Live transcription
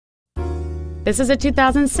This is a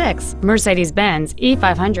 2006 Mercedes-Benz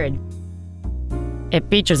E500. It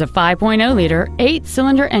features a 5.0-liter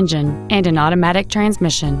 8-cylinder engine and an automatic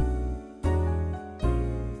transmission.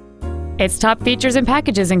 Its top features and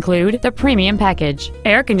packages include the premium package,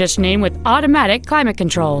 air conditioning with automatic climate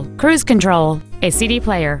control, cruise control, a CD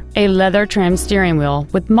player, a leather-trimmed steering wheel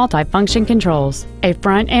with multi-function controls, a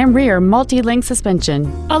front and rear multi-link suspension,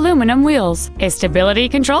 aluminum wheels, a stability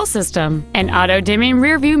control system, an auto-dimming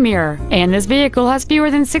rear-view mirror, and this vehicle has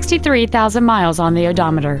fewer than 63,000 miles on the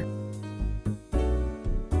odometer.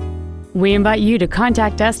 We invite you to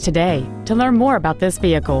contact us today to learn more about this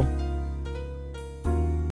vehicle.